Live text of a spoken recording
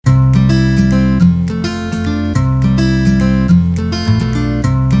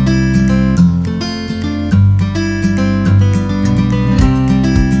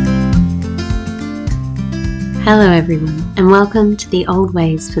Hello everyone, and welcome to the Old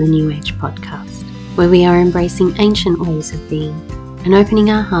Ways for the New Age podcast, where we are embracing ancient ways of being and opening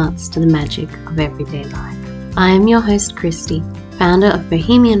our hearts to the magic of everyday life. I am your host Christy, founder of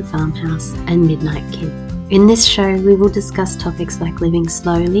Bohemian Farmhouse and Midnight Kin. In this show, we will discuss topics like living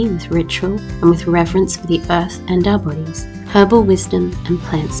slowly with ritual and with reverence for the earth and our bodies, herbal wisdom and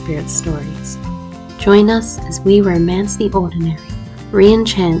plant spirit stories. Join us as we romance the ordinary,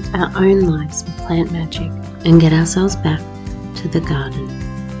 re-enchant our own lives with plant magic, and get ourselves back to the garden.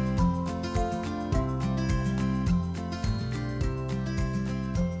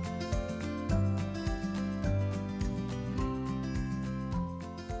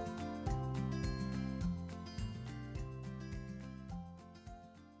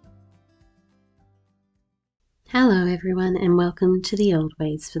 Hello everyone, and welcome to the Old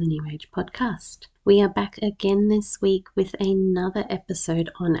Ways for the New Age podcast. We are back again this week with another episode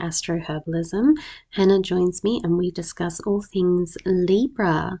on Astro Herbalism. Hannah joins me and we discuss all things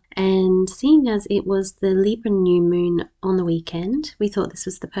Libra. And seeing as it was the Libra new moon on the weekend, we thought this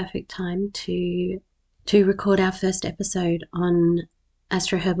was the perfect time to record our first episode on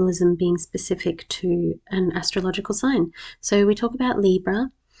Astro Herbalism being specific to an astrological sign. So we talk about Libra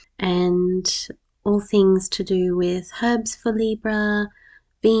and all things to do with herbs for Libra,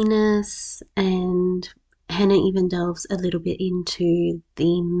 Venus, and Hannah even delves a little bit into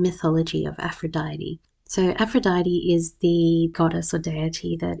the mythology of Aphrodite. So Aphrodite is the goddess or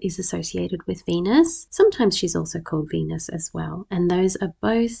deity that is associated with Venus. Sometimes she's also called Venus as well. And those are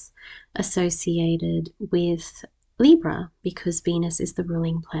both associated with Libra because Venus is the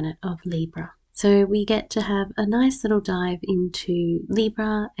ruling planet of Libra. So we get to have a nice little dive into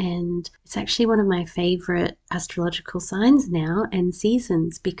Libra, and it's actually one of my favorite astrological signs now and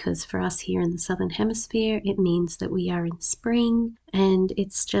seasons, because for us here in the Southern Hemisphere, it means that we are in spring, and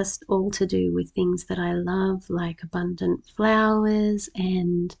it's just all to do with things that I love, like abundant flowers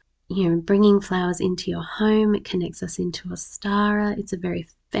and, bringing flowers into your home. It connects us into Ostara. It's a very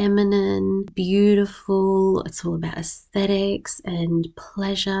feminine, beautiful, it's all about aesthetics and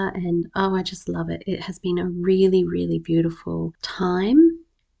pleasure, and I just love it. It has been a really, really beautiful time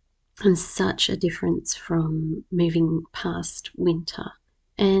and such a difference from moving past winter.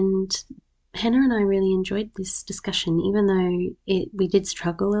 And Hannah and I really enjoyed this discussion, even though we did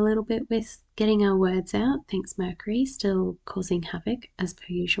struggle a little bit with getting our words out. Thanks, Mercury, still causing havoc as per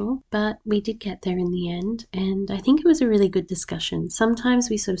usual. But we did get there in the end, and I think it was a really good discussion. Sometimes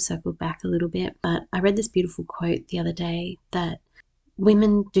we sort of circled back a little bit, but I read this beautiful quote the other day that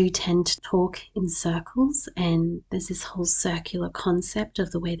women do tend to talk in circles, and there's this whole circular concept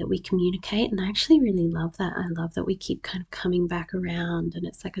of the way that we communicate, and I actually really love that. I love that we keep kind of coming back around, and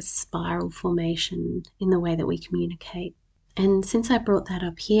it's like a spiral formation in the way that we communicate. And since I brought that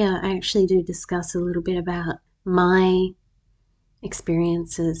up here, I actually do discuss a little bit about my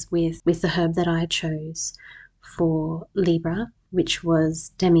experiences with the herb that I chose for Libra, which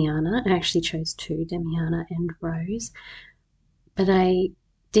was Demiana. I actually chose two, Demiana and Rose. But I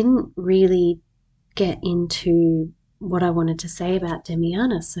didn't really get into what I wanted to say about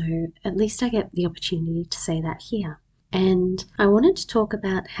Demiana, so at least I get the opportunity to say that here. And I wanted to talk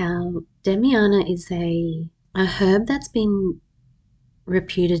about how Demiana is a herb that's been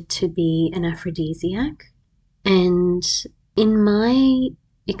reputed to be an aphrodisiac. And in my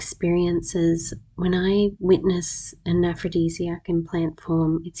experiences, when I witness an aphrodisiac in plant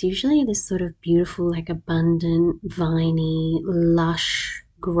form, it's usually this sort of beautiful, like abundant, viney, lush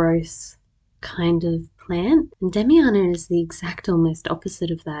growth kind of plant. And Demiana is the exact almost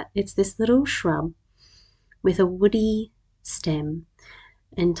opposite of that. It's this little shrub with a woody stem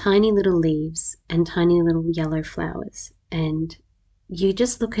and tiny little leaves and tiny little yellow flowers. And you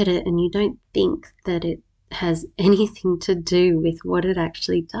just look at it and you don't think that it has anything to do with what it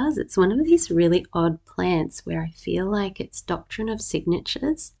actually does. It's one of these really odd plants where I feel like its doctrine of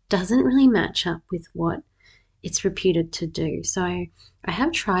signatures doesn't really match up with what it's reputed to do. So I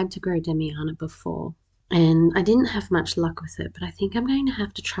have tried to grow Demiana before and I didn't have much luck with it, but I think I'm going to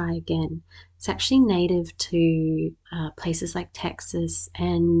have to try again. It's actually native to places like Texas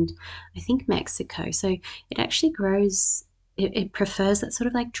and I think Mexico. So it actually grows, it prefers that sort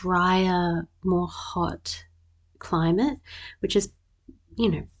of like drier, more hot climate, which is,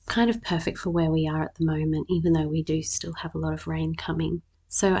 kind of perfect for where we are at the moment, even though we do still have a lot of rain coming.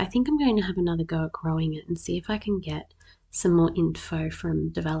 So I think I'm going to have another go at growing it and see if I can get some more info from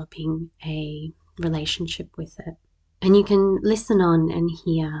developing a relationship with it. And you can listen on and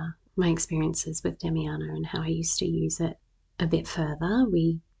hear my experiences with Demiana and how I used to use it a bit further.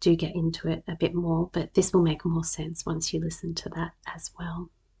 We do get into it a bit more, but this will make more sense once you listen to that as well.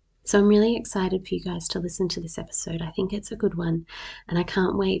 So I'm really excited for you guys to listen to this episode. I think it's a good one, and I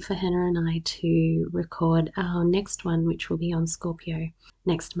can't wait for Hannah and I to record our next one, which will be on Scorpio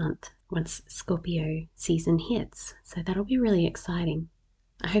next month once Scorpio season hits. So that'll be really exciting.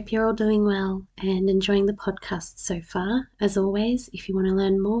 I hope you're all doing well and enjoying the podcast so far. As always, if you want to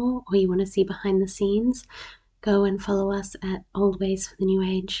learn more or you want to see behind the scenes, go and follow us at Old Ways for the New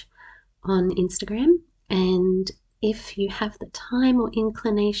Age on Instagram. And if you have the time or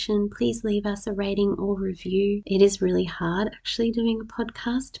inclination, please leave us a rating or review. It is really hard actually doing a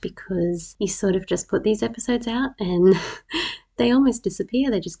podcast because you sort of just put these episodes out and they almost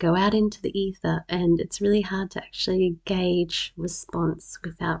disappear. They just go out into the ether, and it's really hard to actually gauge response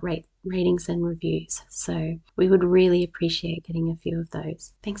without ratings and reviews. So we would really appreciate getting a few of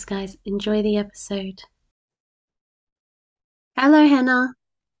those. Thanks, guys. Enjoy the episode. Hello, Hannah.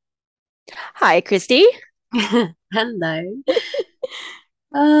 Hi, Christy. Hello.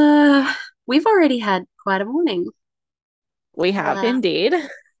 We've already had quite a morning. We For all have our, indeed.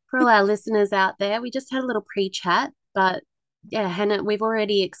 for all our listeners out there, we just had a little pre-chat, but yeah, Hannah, we've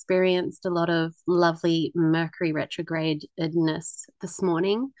already experienced a lot of lovely Mercury retrograde-ness this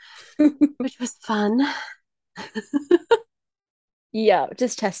morning, which was fun. Yeah,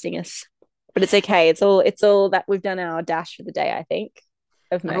 just testing us. But it's okay. It's all that we've done our dash for the day, I think,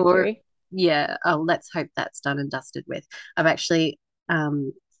 of Or Mercury. yeah, oh, let's hope that's done and dusted with. I've actually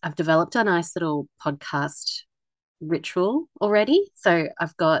I've developed a nice little podcast ritual already. So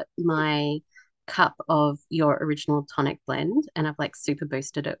I've got my cup of your original tonic blend, and I've like super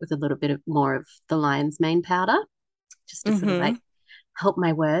boosted it with a little bit of more of the lion's mane powder, just to sort of like Mm-hmm. help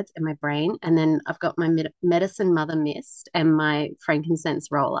my words and my brain. And then I've got my medicine mother mist and my frankincense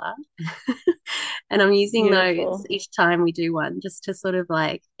roller. And I'm using those Beautiful. each time we do one just to sort of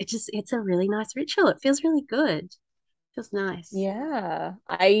like it's a really nice ritual. It feels really good. It feels nice. Yeah.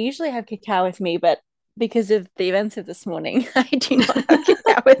 I usually have cacao with me, but because of the events of this morning, I do not have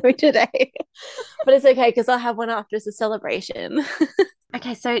cacao with me today. But it's okay because I'll have one after as a celebration.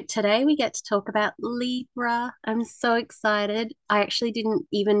 Okay, so today we get to talk about Libra. I'm so excited. I actually didn't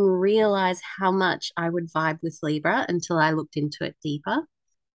even realize how much I would vibe with Libra until I looked into it deeper.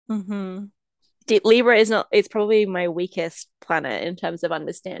 Mm-hmm. Libra is not, it's probably my weakest planet in terms of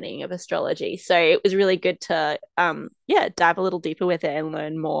understanding of astrology. So it was really good to yeah, dive a little deeper with it and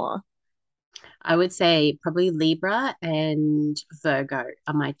learn more. I would say probably Libra and Virgo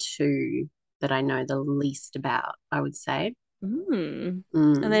are my two that I know the least about, I would say. Mm.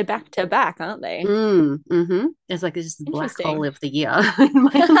 And Mm. they're back to back, aren't they? It's like this black hole Interesting. of the year in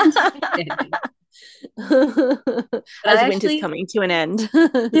my understanding. But As I winter's actually, coming to an end.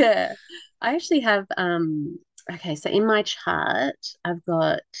 yeah, I actually have okay, so in my chart, I've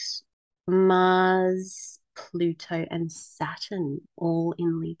got Mars, Pluto, and Saturn all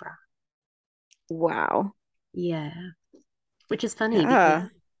in Libra. Wow. Yeah, which is funny because Yeah.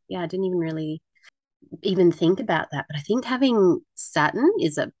 yeah, I didn't even really even think about that, but I think having Saturn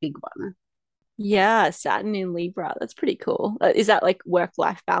is a big one. Yeah, Saturn in Libra. That's pretty cool. Is that like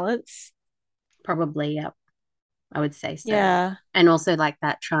work-life balance? Probably, yeah, I would say so. Yeah. And also like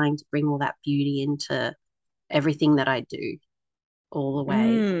that trying to bring all that beauty into everything that I do all the way,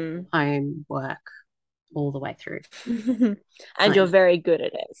 Mm. home, work, all the way through. And Kind you're of. very good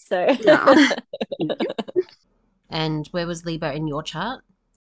at it. So Yeah. Thank you. And where was Libra in your chart?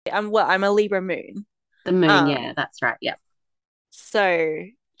 I'm a Libra moon. The moon, yeah, Um, that's right. Yeah. so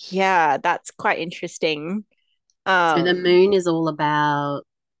yeah, that's quite interesting. So the Um, moon is all about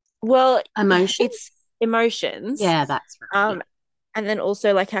well, emotions. it's emotions. Yeah, that's right. Yeah. Um, and then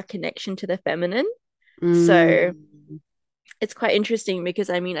also like our connection to the feminine. So Mm, it's quite interesting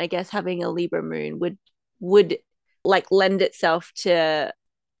because I mean, I guess having a Libra moon would like lend itself to,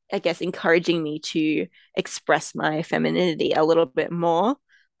 I guess, encouraging me to express my femininity a little bit more,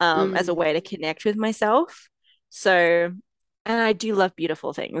 as a way to mm, connect with myself. So, and I do love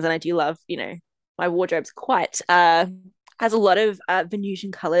beautiful things, and I do love, my wardrobe's quite has a lot of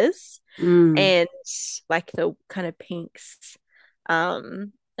Venusian colors mm, and like the kind of pinks,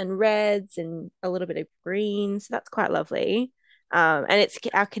 and reds and a little bit of green. So that's quite lovely. And it's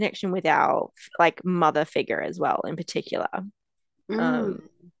our connection with our like mother figure as well, in particular, mm. um,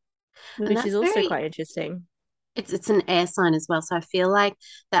 And which is that's also very quite interesting. it's an air sign as well. So I feel like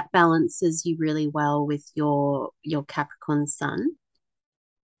that balances you really well with your Capricorn sun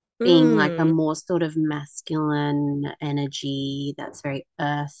being like a Mm, more sort of masculine energy that's very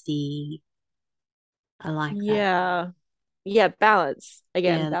earthy. I like that. yeah. Yeah, balance.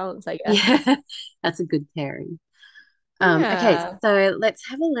 Again, Yeah. balance, I guess. Yeah. That's a good pairing. Okay, Yeah. so let's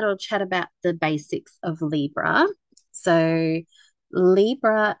have a little chat about the basics of Libra. So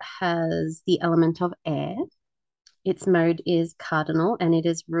Libra has the element of air. Its mode is cardinal and it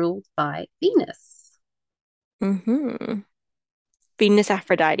is ruled by Venus. Mm-hmm. Venus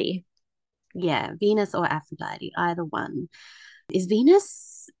Aphrodite. Yeah, Venus or Aphrodite, either one. Is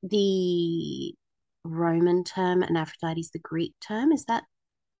Venus the Roman term and Aphrodite's the Greek term? Is that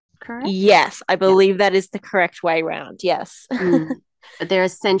correct? Yes, I Yeah. believe that is the correct way round. Yes. Mm. But they're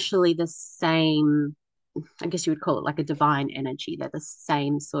essentially the same, I guess you would call it like a divine energy. They're the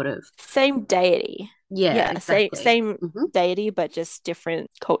same sort of, Same deity. yeah, Yeah, same exactly. same Hmm. deity, but just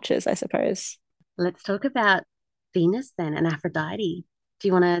different cultures, I suppose. Let's talk about Venus then and Aphrodite. Do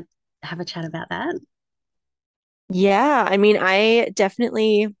you want to have a chat about that? Yeah, I mean, I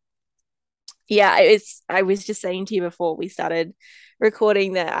definitely, yeah, I was just saying to you before we started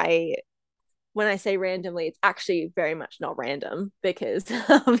recording that when I say randomly, it's actually very much not random because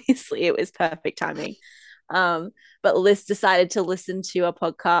obviously it was perfect timing. Um, but Liz decided to listen to a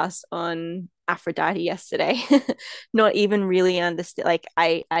podcast on Aphrodite yesterday, not even really understand. Like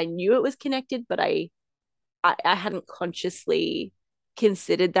I knew it was connected, but I hadn't consciously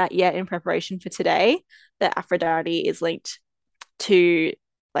considered that yet in preparation for today. That Aphrodite is linked to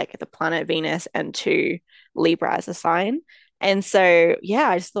like the planet Venus and to Libra as a sign. And so, yeah,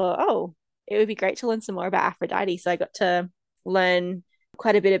 I just thought, oh, it would be great to learn some more about Aphrodite. So I got to learn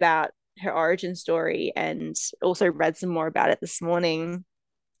quite a bit about her origin story and also read some more about it this morning.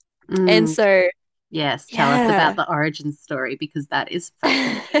 And Mm, so, yes, tell us about yeah. the origin story because that is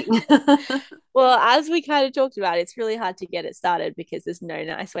fascinating. Well, as we kind of talked about, it's really hard to get it started because there's no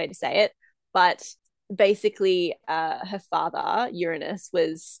nice way to say it. But basically, her father, Uranus,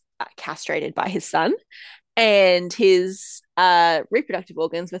 was castrated by his son, and his reproductive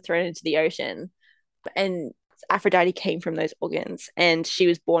organs were thrown into the ocean. And Aphrodite came from those organs, and she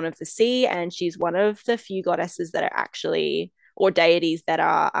was born of the sea, and she's one of the few goddesses that are actually, or deities that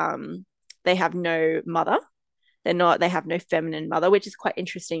are, they have no mother. They have no feminine mother, which is quite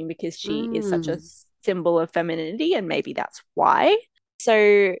interesting because she is such a Mm, symbol of femininity, and maybe that's why.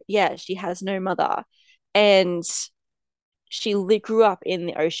 So, yeah, she has no mother. And she grew up in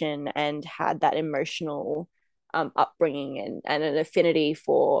the ocean and had that emotional upbringing and an affinity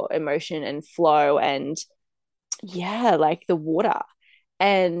for emotion and flow and, yeah, like the water.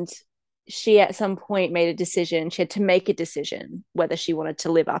 And she at some point made a decision. She had to make a decision whether she wanted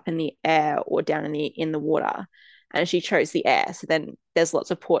to live up in the air or down in the water. And she chose the air. So then there's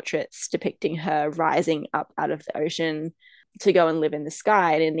lots of portraits depicting her rising up out of the ocean to go and live in the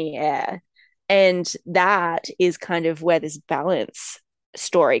sky and in the air. And that is kind of where this balance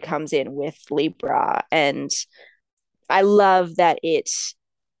story comes in with Libra. And I love that it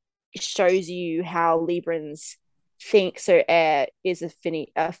shows you how Librans think. So air is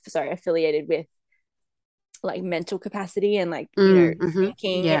affiliated with like mental capacity and like, mm-hmm.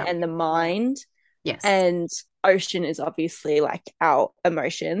 thinking Yeah, and the mind. yes, And ocean is obviously like our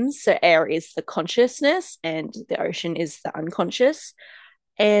emotions. So air is the consciousness and the ocean is the unconscious.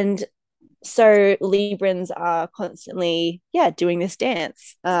 And so Librans are constantly, yeah, doing this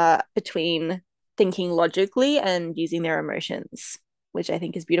dance between thinking logically and using their emotions, which I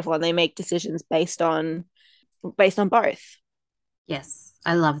think is beautiful. And they make decisions based on both. yes.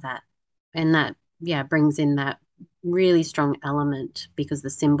 I love that. And that, yeah, brings in that really strong element because the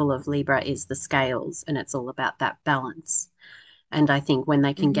symbol of Libra is the scales and it's all about that balance. And I think when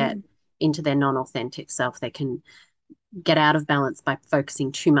they can get Mm-hmm. into their non-authentic self, they can get out of balance by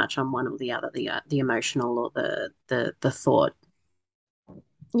focusing too much on one or the other, the emotional or the thought.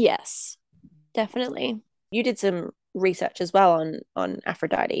 Yes, definitely. You did some research as well on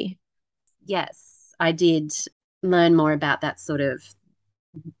Aphrodite. Yes, I did learn more about that sort of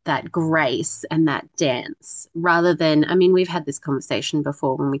that grace and that dance rather than, I mean, we've had this conversation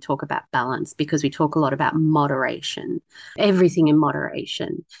before when we talk about balance because we talk a lot about moderation, everything in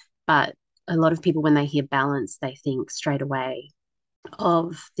moderation. But a lot of people, when they hear balance, they think straight away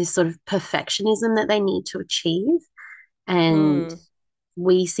of this sort of perfectionism that they need to achieve. And Mm,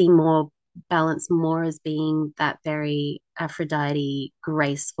 we see more balance more as being that very Aphrodite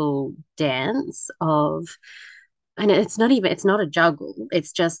graceful dance of, and it's not a juggle,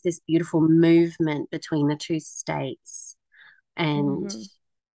 it's just this beautiful movement between the two states. And mm-hmm,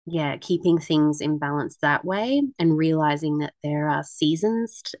 yeah, keeping things in balance that way and realizing that there are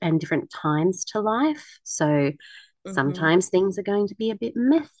seasons and different times to life. So mm-hmm, sometimes things are going to be a bit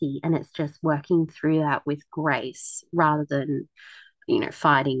messy and it's just working through that with grace rather than,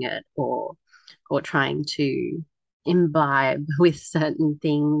 fighting it or trying to imbibe with certain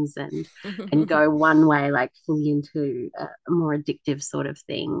things and go one way, like fully into a more addictive sort of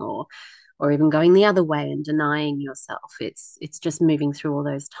thing, or even going the other way and denying yourself. It's just moving through all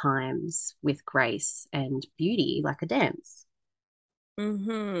those times with grace and beauty like a dance.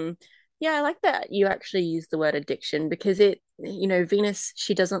 Hmm. Yeah, I like that you actually use the word addiction because Venus,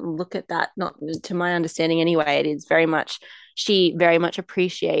 she doesn't look at that, not to my understanding anyway. It is very much, she very much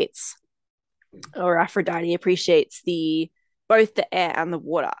appreciates, or Aphrodite appreciates both the air and the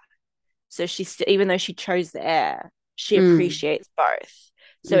water. So even though she chose the air, she Mm, appreciates both.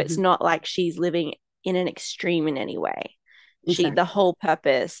 So it's hmm. not like she's living in an extreme in any way. The Exactly. whole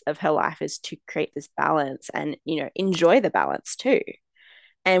purpose of her life is to create this balance and, enjoy the balance too.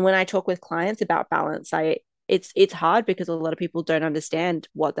 And when I talk with clients about balance, it's hard because a lot of people don't understand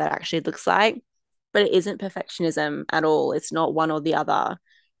what that actually looks like. But it isn't perfectionism at all. It's not one or the other.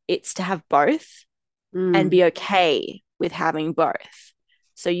 It's to have both and Mm, be okay with having both.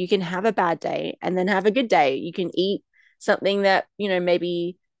 So you can have a bad day and then have a good day. You can eat something that,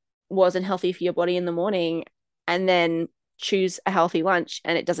 maybe wasn't healthy for your body in the morning and then choose a healthy lunch,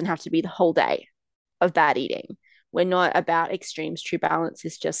 and it doesn't have to be the whole day of bad eating. We're not about extremes. True balance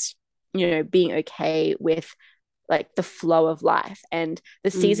is just, being okay with like the flow of life. And the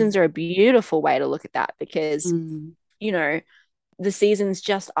mm, seasons are a beautiful way to look at that because, mm. you know, the seasons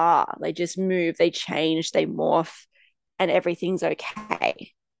just are. They just move, they change, they morph, and everything's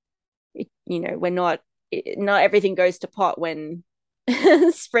okay. We're not everything goes to pot when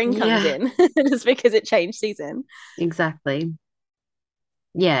spring comes Yeah, in just because it changed season. exactly.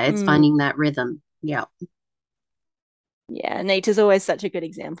 Yeah, it's Mm, finding that rhythm. Yeah, yeah, nature's always such a good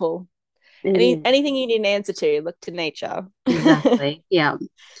example. it is. Anything you need an answer to, look to nature. Exactly. Yeah.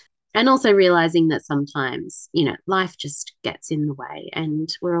 And also realizing that sometimes, life just gets in the way and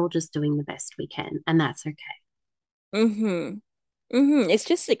we're all just doing the best we can, and that's okay. Mm-hmm. Mm-hmm. It's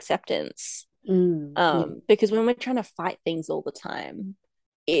just acceptance. Yeah, Because when we're trying to fight things all the time,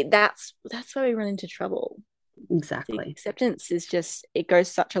 that's where we run into trouble. The exactly. acceptance is just, it goes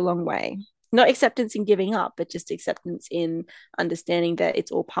such a long way. Not acceptance in giving up, but just acceptance in understanding that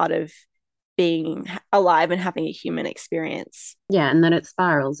it's all part of being alive and having a human experience. Yeah, and that it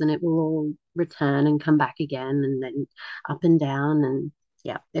spirals and it will all return and come back again and then up and down. And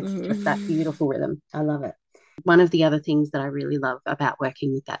yeah, it's just that Mm-hmm. beautiful rhythm. I love it. One of the other things that I really love about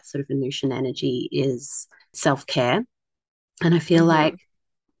working with that sort of Venusian energy is self-care. And I feel like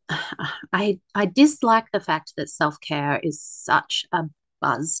Mm-hmm. I dislike the fact that self-care is such a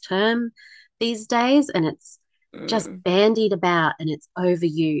buzz term these days, and it's just Mm-hmm. bandied about and it's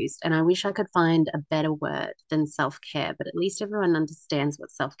overused. And I wish I could find a better word than self-care, but at least everyone understands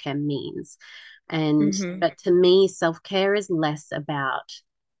what self-care means. And Mm-hmm. but to me, self-care is less about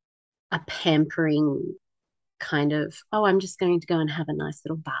a pampering kind of, oh, I'm just going to go and have a nice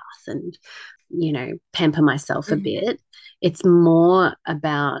little bath and, pamper myself a Mm-hmm. bit. It's more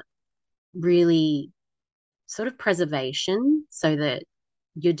about really sort of preservation so that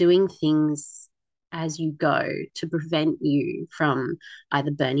you're doing things as you go to prevent you from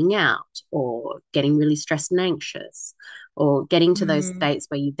either burning out or getting really stressed and anxious or getting to those Mm-hmm. states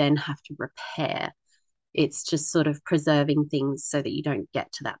where you then have to repair. It's just sort of preserving things so that you don't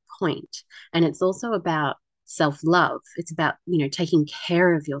get to that point. And it's also about self love. It's about, taking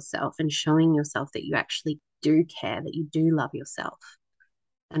care of yourself and showing yourself that you actually do care, that you do love yourself.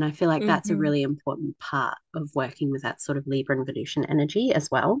 And I feel like that's a Mm-hmm. really important part of working with that sort of Libra and Venusian energy as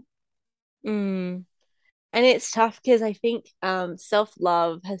well. Mm. And it's tough because I think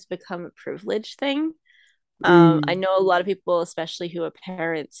self-love has become a privilege thing. I Mm, know a lot of people, especially who are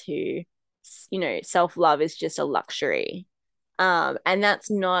parents, who, self-love is just a luxury. And that's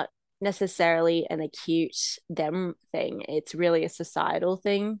not necessarily an acute them thing. It's really a societal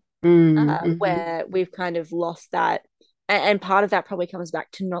thing, hmm. where we've kind of lost that. And part of that probably comes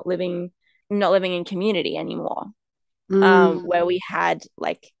back to not living in community anymore, Mm, where we had,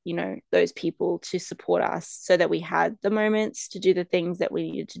 like, those people to support us so that we had the moments to do the things that we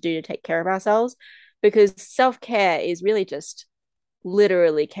needed to do to take care of ourselves, because self-care is really just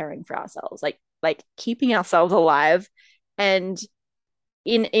literally caring for ourselves, like keeping ourselves alive, and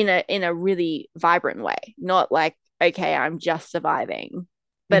in a really vibrant way, not like, okay, I'm just surviving,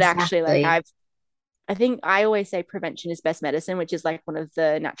 but actually, like, exactly. I think I always say prevention is best medicine, which is like one of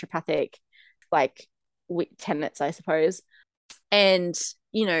the naturopathic, like, tenets, I suppose. And,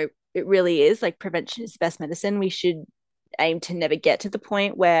 it really is like prevention is the best medicine. We should aim to never get to the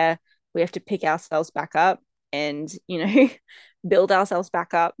point where we have to pick ourselves back up and, build ourselves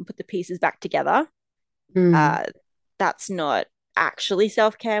back up and put the pieces back together. Mm, Uh, that's not actually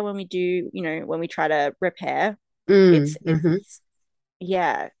self care when we do, when we try to repair. Mm-hmm. It's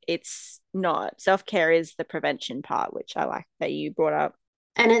yeah, it's not. Self-care is the prevention part, which I like that you brought up.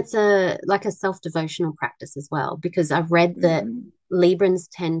 And it's a like a self-devotional practice as well, because I've read that Mm-hmm. Librans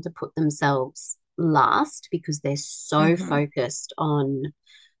tend to put themselves last because they're so Mm-hmm. focused on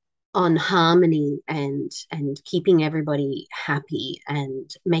harmony and keeping everybody happy and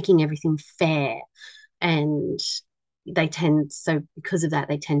making everything fair. And because of that,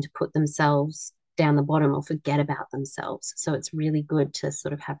 they tend to put themselves down the bottom or forget about themselves. So it's really good to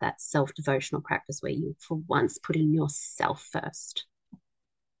sort of have that self-devotional practice where you for once putting yourself first,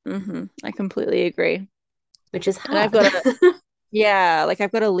 Mm-hmm. I completely agree. which is And I've hard. got a yeah, like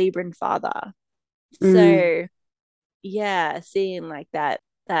I've got a Libran father. Mm, So yeah, seeing like that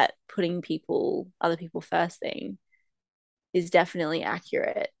putting other people first thing is definitely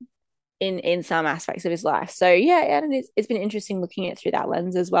accurate in some aspects of his life. So yeah, and it's been interesting looking at it through that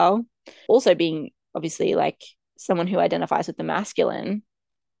lens as well. Also being obviously like someone who identifies with the masculine,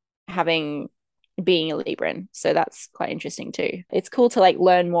 having being a Libran. So that's quite interesting too. It's cool to like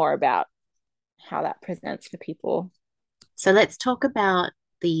learn more about how that presents for people. so let's talk about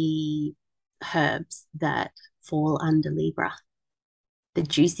the herbs that fall under Libra, the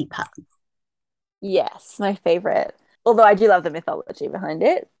juicy part. Yes, my favorite. Although I do love the mythology behind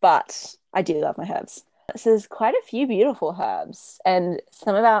it, but I do love my herbs. So there's quite a few beautiful herbs, and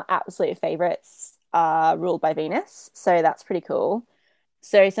some of our absolute favorites are ruled by Venus. So that's pretty cool.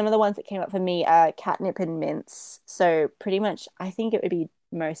 So some of the ones that came up for me are catnip and mints. So pretty much, I think it would be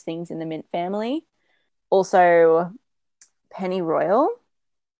most things in the mint family. Also, pennyroyal,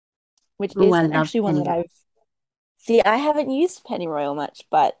 which Oh, I isn't love actually one that pennyroyal. I've see. I haven't used pennyroyal much,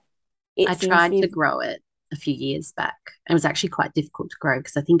 but I it seems to tried to be. grow it a few years back. It was actually quite difficult to grow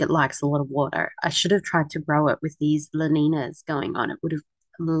because I think it likes a lot of water. I should have tried to grow it with these laninas going on. It would have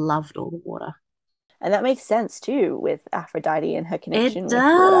loved all the water. And that makes sense too with Aphrodite and her It connection with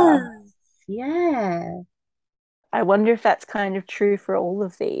water. does. Yeah. I wonder if that's kind of true for all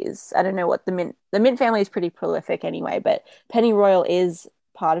of these. I don't know what the mint family is pretty prolific anyway, but pennyroyal is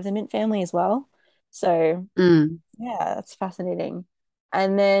part of the mint family as well. So Mm, yeah, that's fascinating.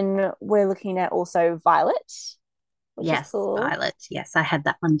 And then we're looking at also violet, which is yes, cool, violet. Yes, I had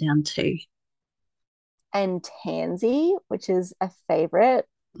that one down too. and tansy, which is a favorite.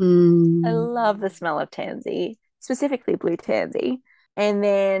 I Mm, love the smell of tansy, specifically blue tansy. And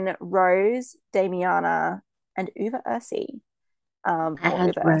then rose, damiana, and uva ursi, I or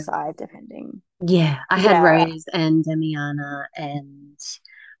had uva rose. ursi, depending. Yeah, I had Yeah, rose and Demiana and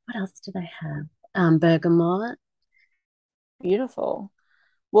what else did I have? Bergamot. beautiful.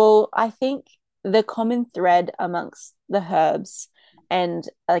 Well, I think the common thread amongst the herbs and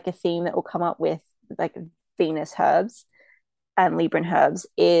like a theme that will come up with like Venus herbs and Libran herbs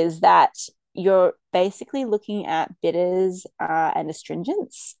is that you're basically looking at bitters and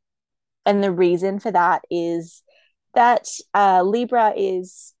astringents. And the reason for that is that Libra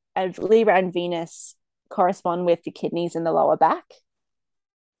and Venus correspond with the kidneys and the lower back.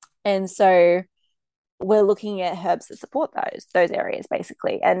 And so we're looking at herbs that support those areas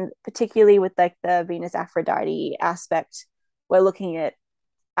basically. And particularly with like the Venus Aphrodite aspect, we're looking at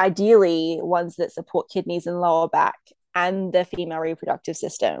ideally ones that support kidneys and lower back and the female reproductive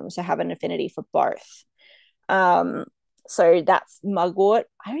system, so have an affinity for both. Um, so that's mugwort.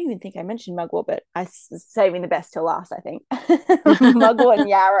 I don't even think I mentioned mugwort, but I saving the best till last. I think mugwort and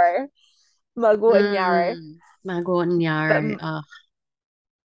yarrow, mugwort and yarrow. Margot and But Yarrow.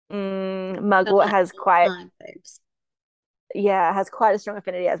 mugwort has Delightful. quite My babes. has quite a strong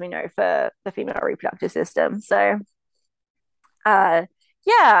affinity, as we know, for the female reproductive system. So, uh,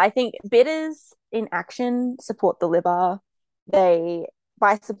 yeah, I think bitters in action support the liver. They,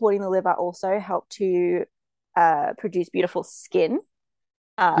 by supporting the liver, also help to produce beautiful skin,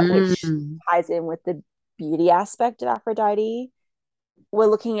 which Mm, ties in with the beauty aspect of Aphrodite. We're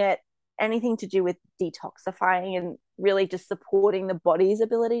looking at anything to do with detoxifying and really just supporting the body's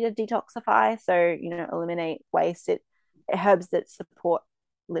ability to detoxify. So, eliminate waste. It herbs that support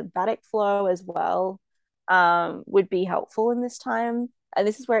lymphatic flow as well would be helpful in this time. And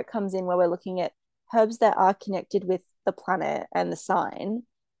this is where it comes in, where we're looking at herbs that are connected with the planet and the sign,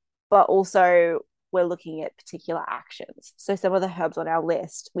 but also we're looking at particular actions. So some of the herbs on our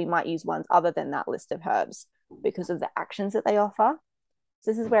list, we might use ones other than that list of herbs because of the actions that they offer.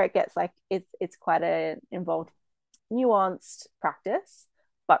 So this is where it gets like it's quite an involved, nuanced practice,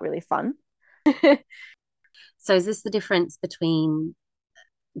 but really fun. so is this the difference between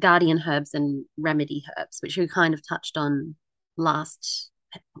guardian herbs and remedy herbs, which we kind of touched on last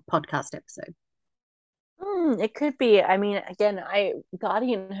podcast episode? It could be. I mean, again, I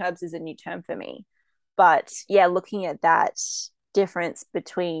guardian herbs is a new term for me. But yeah, looking at that difference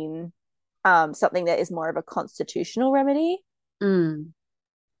between something that is more of a constitutional remedy. Mm.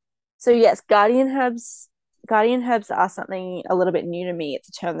 So yes, guardian herbs are something a little bit new to me. It's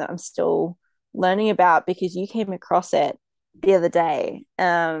a term that I'm still learning about because you came across it the other day.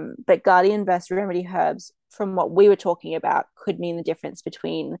 But guardian versus remedy herbs, from what we were talking about, could mean the difference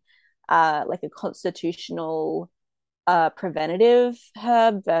between like a constitutional preventative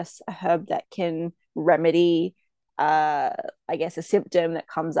herb versus a herb that can remedy I guess a symptom that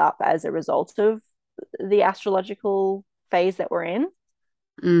comes up as a result of the astrological phase that we're in,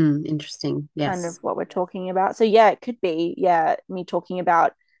 Interesting. kind of Yes. what we're talking about. So yeah, it could be, yeah, me talking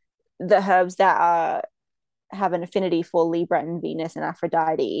about the herbs that are have an affinity for Libra and Venus and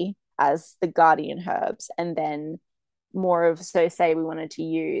Aphrodite as the guardian herbs, and then more of, so say we wanted to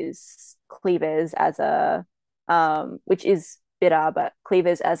use cleavers as a which is bitter, but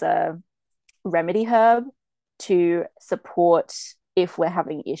cleavers as a remedy herb to support if we're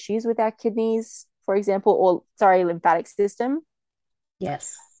having issues with our kidneys, for example, or sorry, lymphatic system,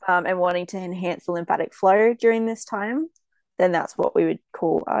 Yes. and wanting to enhance the lymphatic flow during this time, then that's what we would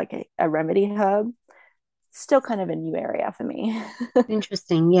call like a remedy herb. Still kind of a new area for me.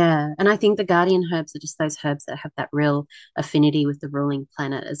 Interesting. Yeah. And I think the guardian herbs are just those herbs that have that real affinity with the ruling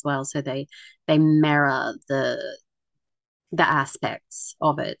planet as well. So they mirror the aspects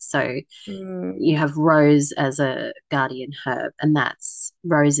of it. So Mm, you have rose as a guardian herb, and that's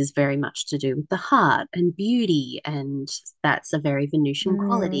rose is very much to do with the heart and beauty, and that's a very Venusian mm.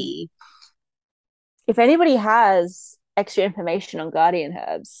 quality. If anybody has extra information on guardian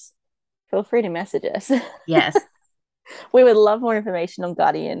herbs, feel free to message us. Yes. We would love more information on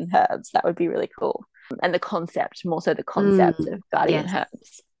guardian herbs. That would be really cool. And the concept, more so the concept of guardian Yes.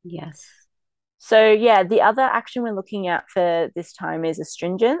 herbs. Yes. So, yeah, the other action we're looking at for this time is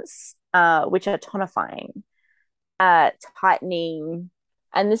astringents, which are tonifying, tightening.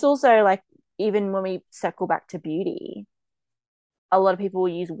 And this also, like, even when we circle back to beauty, a lot of people will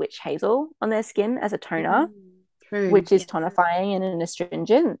use witch hazel on their skin as a toner, True. which is Yes. tonifying and an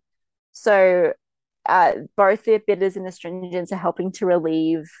astringent. So, both the bitters and astringents are helping to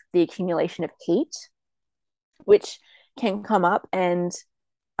relieve the accumulation of heat, which can come up. And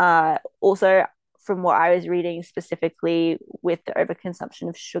also, from what I was reading specifically with the overconsumption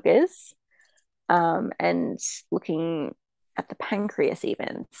of sugars, and looking at the pancreas,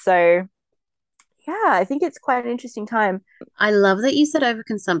 even. So, yeah, I think it's quite an interesting time. I love that you said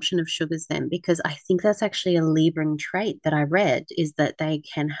overconsumption of sugars then, because I think that's actually a Libran trait that I read is that they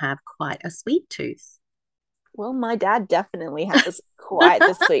can have quite a sweet tooth. Well, my dad definitely has quite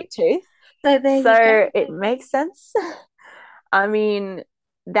the sweet tooth. So there you So go. it makes sense. I mean,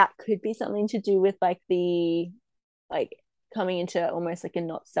 that could be something to do with like the like coming into almost like a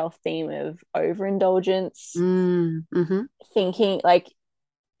not self theme of overindulgence, Mm-hmm. thinking like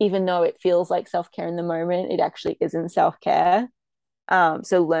even though it feels like self care in the moment, it actually isn't self care.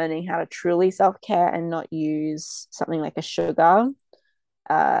 So learning how to truly self care and not use something like a sugar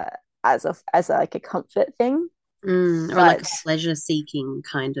uh, as like a comfort thing. Or like But a pleasure seeking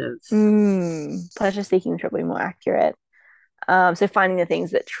kind of. pleasure seeking is probably more accurate. So finding the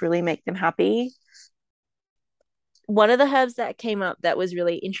things that truly make them happy. One of the herbs that came up that was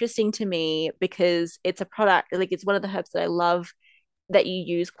really interesting to me because it's a product, like it's one of the herbs that I love that you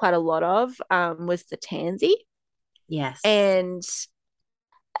use quite a lot of, was the tansy. Yes. And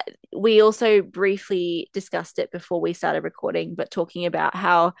we also briefly discussed it before we started recording, but talking about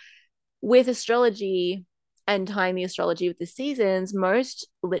how with astrology and tying the astrology with the seasons, most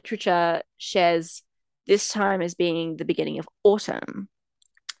literature shares this time as being the beginning of autumn.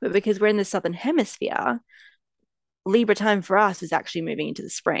 But because we're in the southern hemisphere, Libra time for us is actually moving into the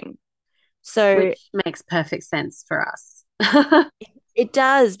spring. So Which makes perfect sense for us. it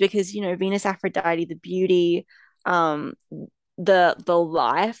does because Venus Aphrodite, the beauty, um, the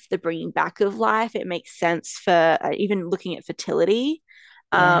life, the bringing back of life. It makes sense for even looking at fertility.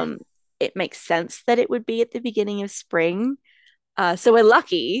 Yeah. Um, it makes sense that it would be at the beginning of spring. So we're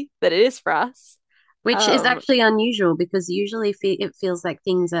lucky that it is for us. Which is Um, actually unusual because usually it feels like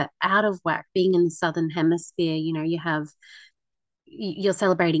things are out of whack. Being in the Southern Hemisphere, you have you're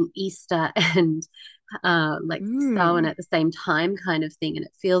celebrating Easter and like Samhain mm, at the same time, kind of thing, and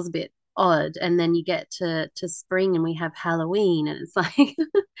it feels a bit odd. And then you get to spring and we have Halloween, and it's like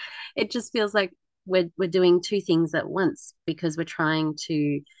it just feels like we're doing two things at once because we're trying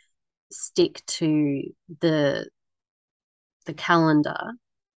to stick to the the calendar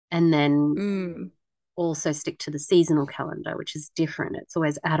and then mm. also stick to the seasonal calendar, which is different. It's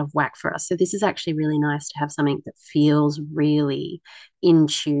always out of whack for us. So this is actually really nice to have something that feels really in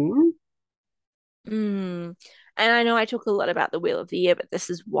tune. Mm. And I know I talk a lot about the Wheel of the Year, but this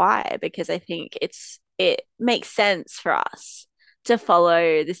is why, because I think it makes sense for us to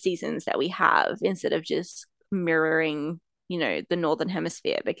follow the seasons that we have instead of just mirroring, the Northern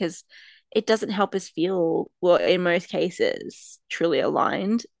Hemisphere, because it doesn't help us feel, well, in most cases, truly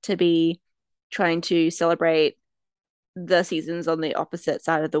aligned to be trying to celebrate the seasons on the opposite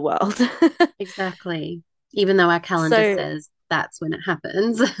side of the world. Exactly. Even though our calendar So, says that's when it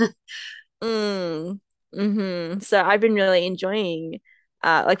happens. mm, so I've been really enjoying,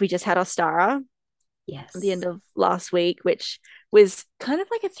 like we just had Ostara at the end Yes. of last week, which was kind of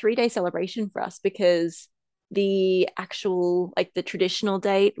like a 3-day celebration for us because the actual, like the traditional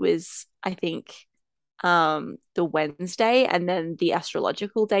date was, I think, the Wednesday, and then the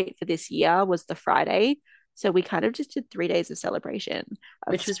astrological date for this year was the Friday. So we kind of just did 3 days of celebration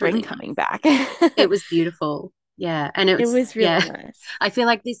of Which was spring really coming nice. back. It was beautiful. Yeah. And it It was, was really yeah. nice. I feel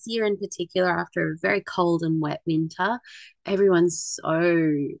like this year in particular, after a very cold and wet winter, everyone's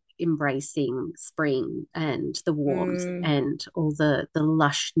so embracing spring and the warmth Mm, and all the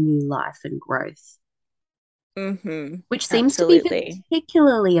lush new life and growth, which seems to be absolutely.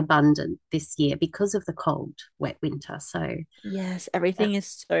 particularly abundant this year because of the cold, wet winter. So Yes, at, everything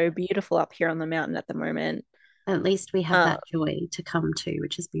is so beautiful up here on the mountain at the moment. at least we have Um, that joy to come to,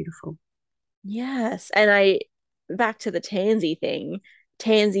 which is beautiful. yes, and back to the tansy thing.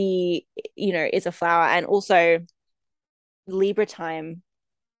 Tansy, is a flower, and also Libra time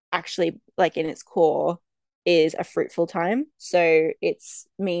actually, like in its core, is a fruitful time. So it's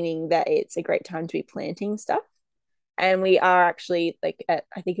meaning that it's a great time to be planting stuff. And we are actually like at,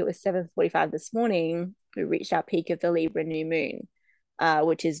 I think it was 7:45 this morning, we reached our peak of the Libra new moon,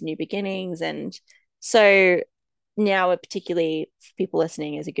 which is new beginnings. And so now, particularly for people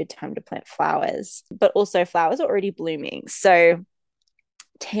listening, is a good time to plant flowers, but also flowers are already blooming. So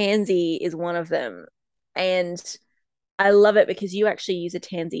tansy is one of them. And I love it because you actually use a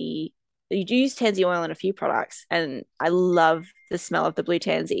tansy. You do use tansy oil in a few products, and I love the smell of the blue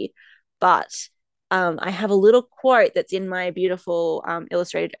tansy. But I have a little quote that's in my beautiful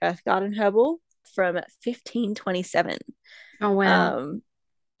illustrated Earth Garden herbal from 1527. Oh, wow. Um,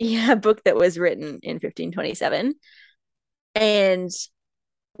 yeah, a book that was written in 1527. And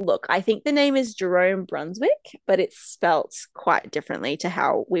look, I think the name is Jerome Brunswick, but it's spelt quite differently to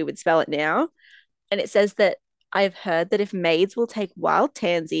how we would spell it now. And it says that I've heard that if maids will take wild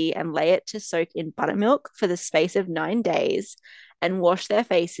tansy and lay it to soak in buttermilk for the space of 9 days and wash their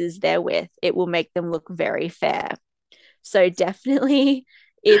faces therewith, it will make them look very fair. So definitely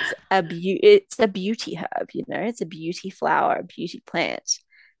it's a beauty herb, it's a beauty flower, a beauty plant.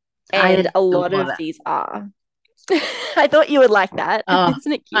 I And a lot adore of that. these are. I thought you would like that. Oh,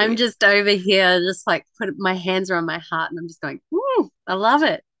 Isn't it I'm cute? just over here, just like put my hands around my heart, and I'm just going, I love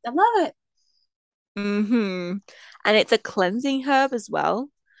it. I love it. Mm-hmm. And it's a cleansing herb as well.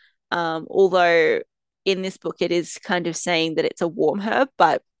 Although in this book it is kind of saying that it's a warm herb,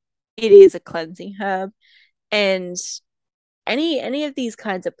 but it is a cleansing herb. And any of these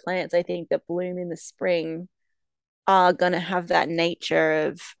kinds of plants, I think that bloom in the spring are gonna have that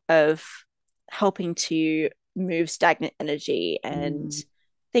nature of helping to move stagnant energy and Mm,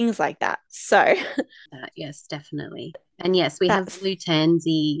 things like that. So that, yes, definitely. And yes, we have that's blue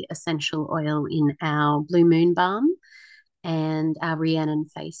tansy essential oil in our blue moon balm and our Rhiannon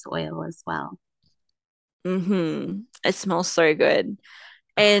face oil as well. it smells so good.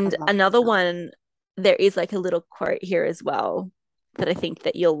 Oh, I And love the another smell. one, there is like a little quote here as well that I think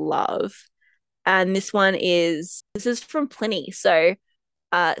that you'll love. And this is from Pliny, so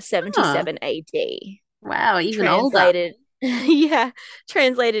Oh, 77 AD, wow, even older. translated, yeah,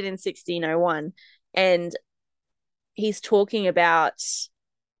 translated in 1601. And he's talking about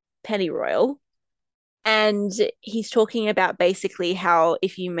pennyroyal. And he's talking about basically how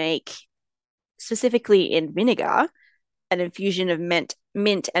if you make, specifically in vinegar, an infusion of mint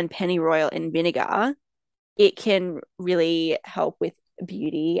and pennyroyal in vinegar, it can really help with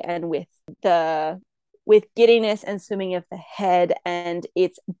beauty and with giddiness and swimming of the head, and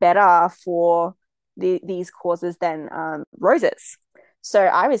it's better for these causes than roses. So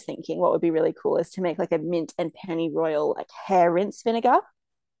I was thinking what would be really cool is to make like a mint and pennyroyal like hair rinse vinegar.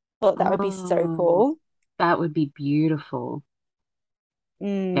 Thought that would be so Oh, cool. that would be beautiful.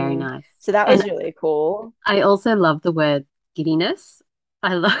 Very Mm. nice. So that And was really cool. I also love the word giddiness.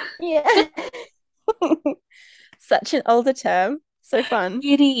 I love Yeah. Such an older term. So fun.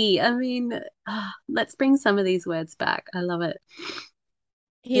 giddy. I mean, let's bring some of these words back. I love it.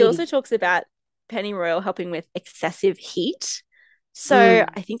 He also Giddy. talks about pennyroyal helping with excessive heat. So Mm.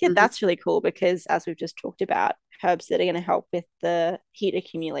 I think that Mhm. that's really cool because as we've just talked about, herbs that are going to help with the heat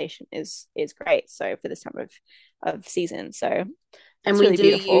accumulation is great. So for this time of season. So And it's really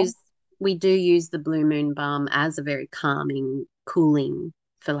beautiful. we do use the blue moon balm as a very calming, cooling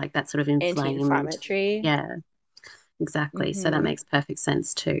for like that sort of inflamed. Anti-inflammatory. Yeah, exactly. So that Hmm. makes perfect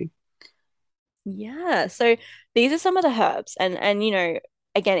sense too. Yeah. So these are some of the herbs and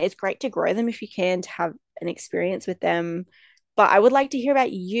again, it's great to grow them if you can to have an experience with them. But I would like to hear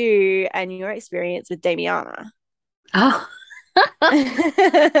about you and your experience with Damiana. Oh, Because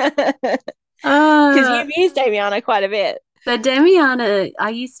uh, you've used Damiana quite a bit. so Damiana, I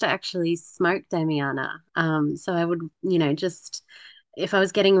used to actually smoke Damiana. So I would, just if I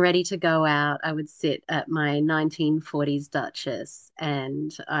was getting ready to go out, I would sit at my 1940s Duchess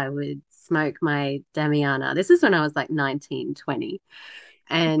and I would smoke my Damiana. This is when I was like 19, 20,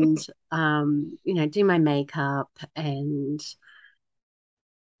 and do my makeup, and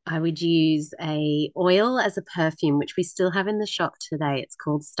I would use a oil as a perfume, which we still have in the shop today. It's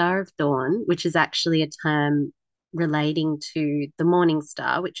called Star of Dawn, which is actually a term relating to the morning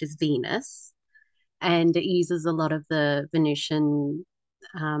star, which is Venus. And it uses a lot of the Venusian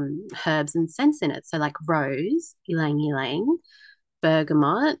herbs and scents in it. So like rose, ylang ylang,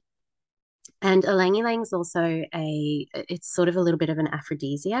 bergamot. And ylang ylang is also it's sort of a little bit of an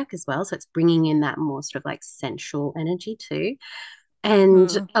aphrodisiac as well. So it's bringing in that more sort of like sensual energy too. And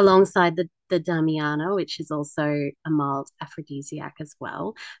Hmm. alongside the Damiana, which is also a mild aphrodisiac as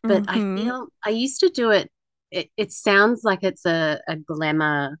well. But I Hmm. feel I used to do it, it sounds like it's a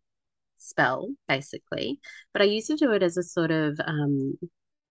glamour spell, basically. But I used to do it as a sort of,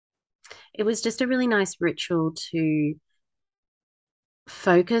 it was just a really nice ritual to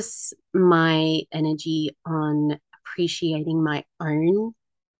focus my energy on appreciating my own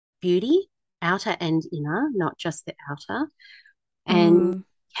beauty, outer and inner, not just the outer. And Mm.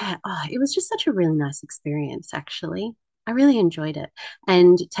 yeah, it was just such a really nice experience, actually. I really enjoyed it.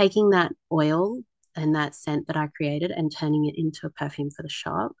 And taking that oil and that scent that I created and turning it into a perfume for the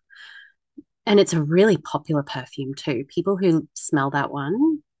shop. And it's a really popular perfume too. People who smell that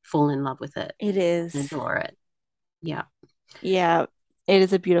one fall in love with it It and is. adore it. Yeah. Yeah, it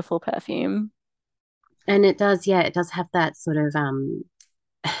is a beautiful perfume. And it does have that sort of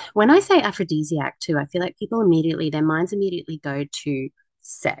when I say aphrodisiac too, I feel like people immediately, their minds immediately go to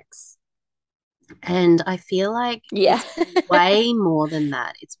sex. And I feel like Yeah. it's way more than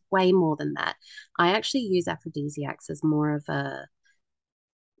that. It's way more than that. I actually use aphrodisiacs as more of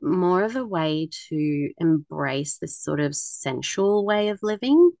a way to embrace this sort of sensual way of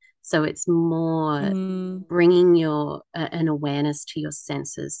living. So it's more Mm. bringing an awareness to your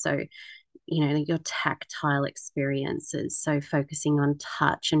senses. So your tactile experiences. So focusing on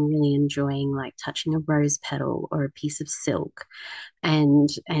touch and really enjoying like touching a rose petal or a piece of silk, and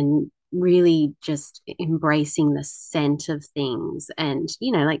really just embracing the scent of things, and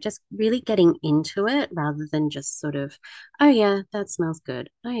like just really getting into it rather than just sort of, oh yeah, that smells good,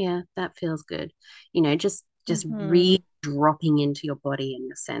 oh yeah, that feels good, just really Hmm. dropping into your body and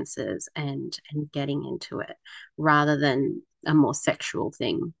your senses, and getting into it rather than a more sexual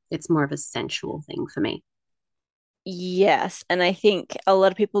thing. It's more of a sensual thing for me. Yes, and I think a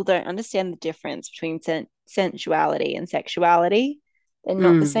lot of people don't understand the difference between sensuality and sexuality. They're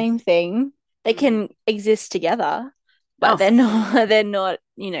not the Mm. same thing. They Mm. can exist together, Oh, but they're for sure. not, they're not,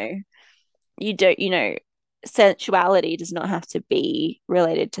 you don't, sensuality does not have to be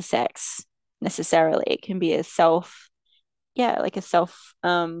related to sex necessarily. It can be a self, yeah, like a self,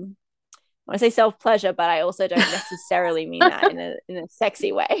 I want to say self pleasure, but I also don't necessarily mean that in a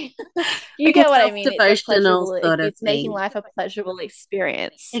sexy way. You Like a get what I mean? It's a self-devotional pleasurable, sort of it's making thing. life a pleasurable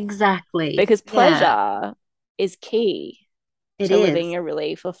experience Exactly. because Yeah, pleasure is key it to is. living a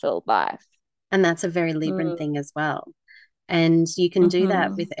really fulfilled life. And that's a very Libran Mm. thing as well. And you can do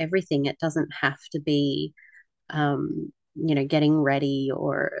that with Hmm. everything. It doesn't have to be, getting ready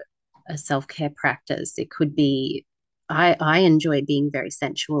or a self-care practice. It could be, I enjoy being very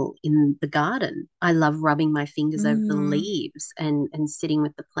sensual in the garden. I love rubbing my fingers over the Mm. leaves and sitting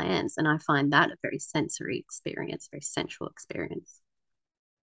with the plants. And I find that a very sensory experience, very sensual experience.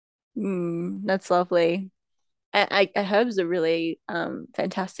 Mm. That's lovely. Herbs are really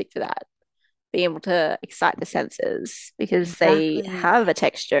fantastic for that, being able to excite the senses because they Exactly. have a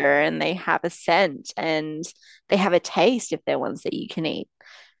texture and they have a scent and they have a taste if they're ones that you can eat.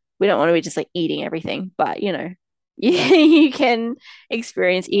 We don't want to be just like eating everything, but you, Yeah. you can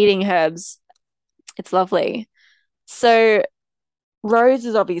experience eating herbs. It's lovely. So rose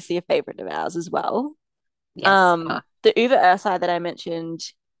is obviously a favorite of ours as well. Yes. Oh, The Uva ursi that I mentioned,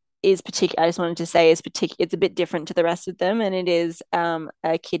 is particular. I just wanted to say is particular. It's a bit different to the rest of them, and it is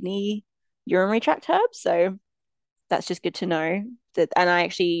a kidney urinary tract herb. So that's just good to know. That, and I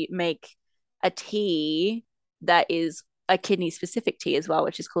actually make a tea that is a kidney specific tea as well,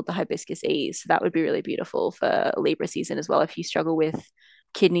 which is called the hibiscus ease. So that would be really beautiful for Libra season as well. If you struggle with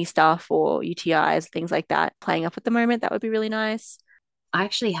kidney stuff or UTIs, things like that, playing up at the moment, that would be really nice. I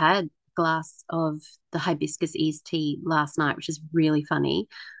actually had a glass of the hibiscus ease tea last night, which is really funny.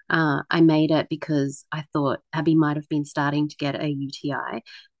 I made it because I thought Abby might have been starting to get a UTI,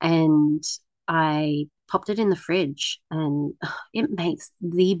 and I popped it in the fridge, and it makes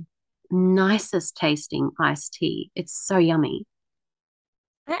the nicest tasting iced tea. It's so yummy.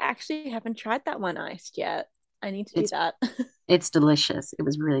 I actually haven't tried that one iced yet. I need to do It's that. it's delicious. It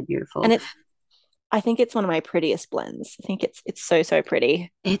was really And beautiful. it's I think it's one of my prettiest blends. I think it's so so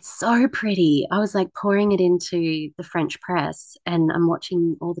pretty. It's so pretty. I was like pouring it into the French press and I'm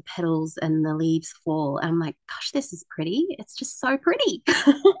watching all the petals and the leaves fall. I'm like, gosh, this is pretty. It's just so pretty.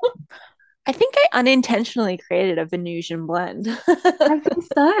 I think I unintentionally created a Venusian blend. I think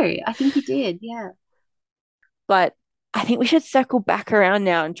so. I think you did. Yeah. But I think we should circle back around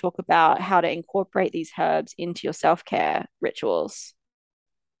now and talk about how to incorporate these herbs into your self-care rituals,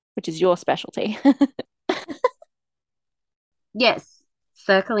 which is your specialty. Yes.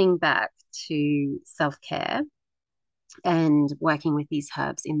 Circling back to self-care and working with these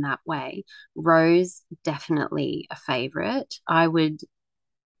herbs in that way. Rose, definitely a favorite. I would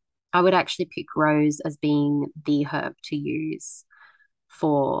actually pick rose as being the herb to use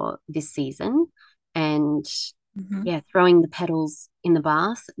for this season. And Mhm. yeah, throwing the petals in the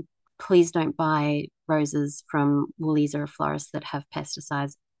bath. Please don't buy roses from Woolies or a florist that have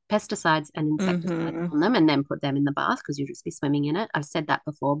pesticides and insecticides Mhm. on them and then put them in the bath because you'll just be swimming in it. I've said that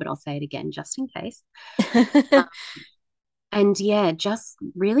before, but I'll say it again just in case. Um, and yeah, just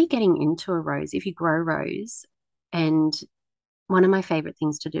really getting into a rose. If you grow rose, and one of my favorite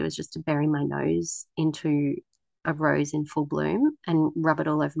things to do is just to bury my nose into a rose in full bloom and rub it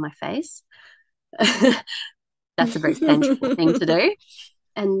all over my face. That's a very sensual thing to do.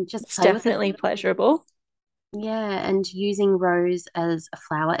 And just It's play with it a definitely little. pleasurable. Yeah, and using rose as a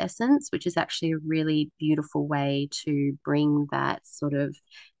flower essence, which is actually a really beautiful way to bring that sort of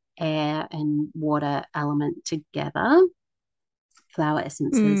air and water element together. Flower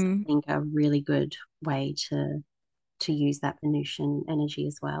essences, I Mm. think, are a really good way to use that Venusian energy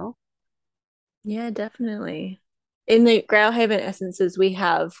as well. Yeah, definitely. In the Grailhaven essences, we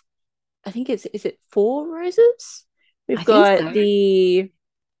have, I think it's, is it four roses? I We've think got so.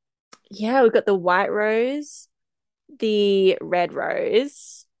 we've got the white rose, the red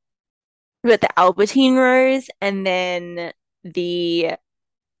rose, we've got the Albertine rose, and then the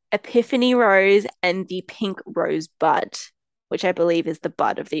Epiphany rose and the pink rose bud, which I believe is the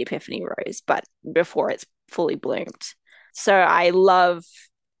bud of the Epiphany rose, but before it's fully bloomed. So I love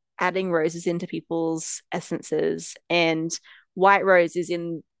adding roses into people's essences, and white rose is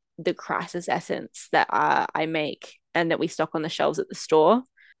in the crisis essence that I make and that we stock on the shelves at the store.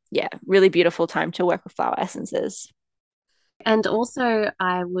 Yeah, really beautiful time to work with flower essences. And also,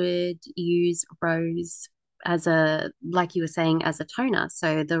 I would use rose as a, like you were saying, as a toner.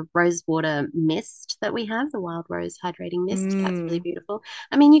 So the rose water mist that we have, the wild rose hydrating mist, that's really Mm. beautiful.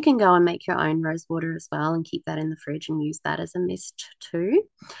 I mean, you can go and make your own rose water as well and keep that in the fridge and use that as a mist too.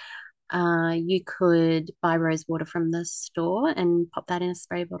 You could buy rose water from the store and pop that in a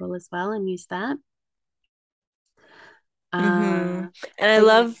spray bottle as well and use that. Mm-hmm. Uh, And I so yeah,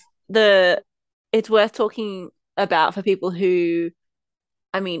 love it's worth talking about for people who,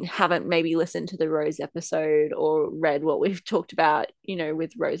 I mean, haven't maybe listened to the rose episode or read what we've talked about,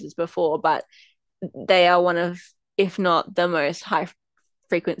 with roses before, but they are one of, if not the most high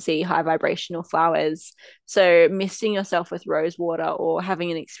frequency, high vibrational flowers. So misting yourself with rose water or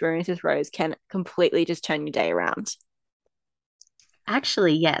having an experience with rose can completely just turn your day around.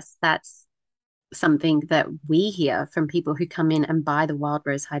 actually, yes, that's something that we hear from people who come in and buy the wild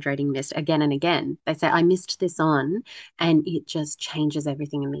rose hydrating mist again and again. They say, I missed this on, and it just changes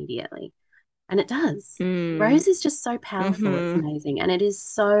everything immediately. And it does. Mm. Rose is just so powerful. It's Mm-hmm. amazing. And it is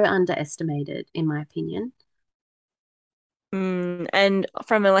so underestimated, in my opinion. And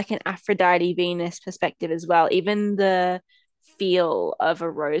from like an Aphrodite Venus perspective as well, even the feel of a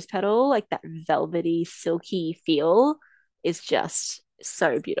rose petal, like that velvety, silky feel, is just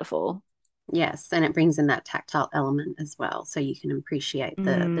so beautiful. Yes, and it brings in that tactile element as well, so you can appreciate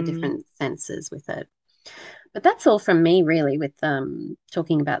the Mm. different senses with it. But that's all from me, really, with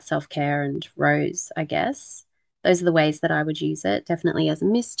talking about self care and rose, I guess. Those are the ways that I would use it. Definitely as a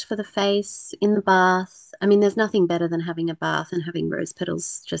mist for the face, in the bath. I mean, there's nothing better than having a bath and having rose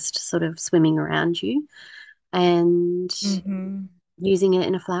petals just sort of swimming around you, and Mm-hmm. using it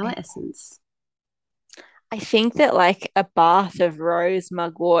in a flower essence. I think that like a bath of rose,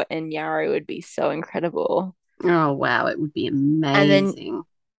 mugwort, and yarrow would be so incredible. Oh, wow, it would be And amazing.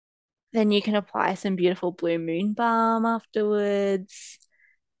 then you can apply some beautiful blue moon balm afterwards.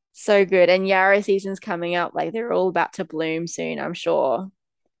 So good. And yarrow season's coming up. Like they're all about to bloom soon, I'm sure.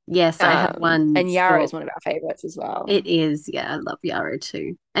 Yes, I have one And yarrow stalk. is one of our favorites as well. It is, yeah, I love yarrow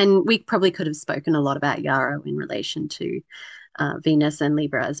too. And we probably could have spoken a lot about yarrow in relation to Venus and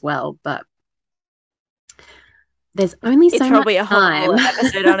Libra as well, but there's only It's so much probably a whole time.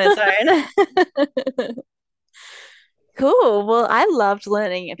 episode on its own. Cool. Well, I loved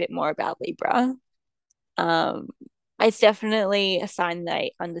learning a bit more about Libra. Um, it's definitely a sign that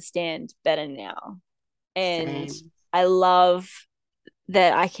I understand better now. And Same. I love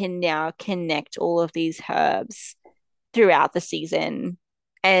that I can now connect all of these herbs throughout the season.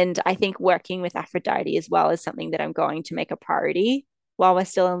 And I think working with Aphrodite as well is something that I'm going to make a priority while we're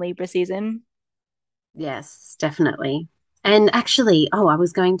still in Libra season. Yes, definitely. And actually, oh, I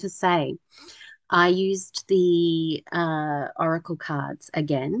was going to say, I used the Oracle cards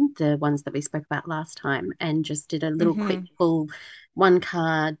again, the ones that we spoke about last time, and just did a little quick Mm-hmm. pull, one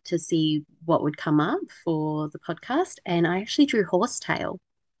card to see what would come up for the podcast. And I actually drew horsetail.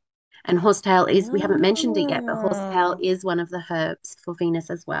 And horsetail is, we haven't mentioned it yet, but horsetail Oh. is one of the herbs for Venus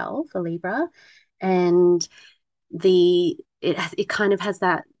as well, for Libra. And it kind of has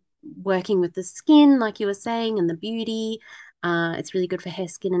that working with the skin, like you were saying, and the beauty. It's really good for hair,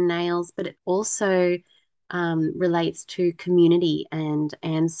 skin, and nails, but it also relates to community and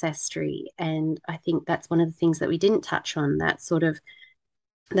ancestry. And I think that's one of the things that we didn't touch on, that sort of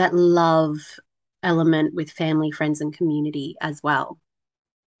that love element with family, friends, and community as well.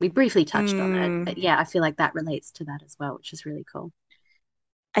 We briefly touched on it, Mm. but yeah, I feel like that relates to that as well, which is really cool.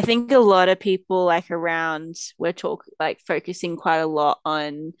 I think a lot of people like around we're focusing quite a lot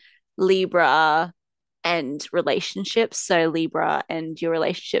on Libra and relationships. So Libra and your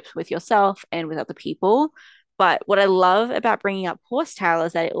relationships with yourself and with other people. But what I love about bringing up horsetail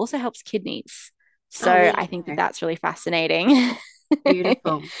is that it also helps kidneys. Oh, there So I you think that go. that's really fascinating.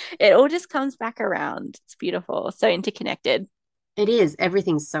 Beautiful. It all just comes back around. It's beautiful. So interconnected. It is.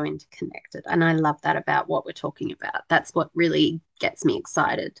 Everything's so interconnected. And I love that about what we're talking about. That's what really gets me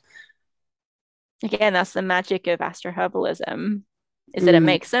excited. Again, that's the magic of Astro Herbalism, is that it Mm,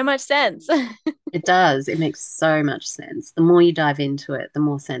 makes so much sense. it does. It makes so much sense. The more you dive into it, the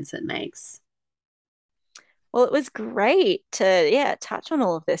more sense it makes. Well, it was great to, yeah, touch on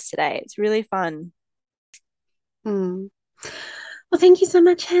all of this today. It's really fun. Mm. Well, thank you so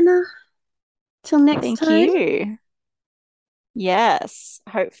much, Hannah. Till next Thank time. you. Yes.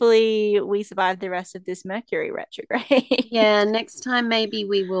 Hopefully, we survive the rest of this Mercury retrograde. Yeah, next time maybe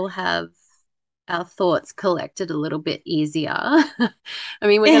we will have our thoughts collected a little bit easier. I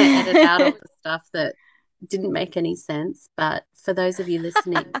mean, we're going to edit out all the stuff that didn't make any sense, but for those of you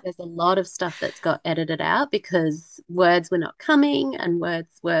listening, there's a lot of stuff that's got edited out because words were not coming and words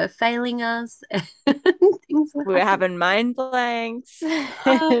were failing us and things were We were happening. having mind blanks.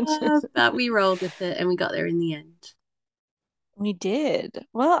 But we rolled with it and we got there in the end. We did.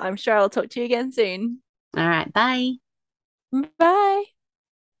 Well, I'm sure I'll talk to you again soon. All right, bye. Bye.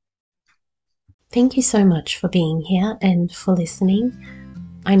 Thank you so much for being here and for listening.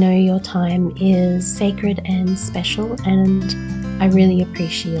 I know your time is sacred and special, and I really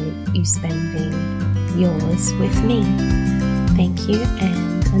appreciate you spending yours with me. Thank you,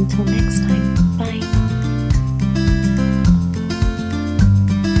 and until next time, bye.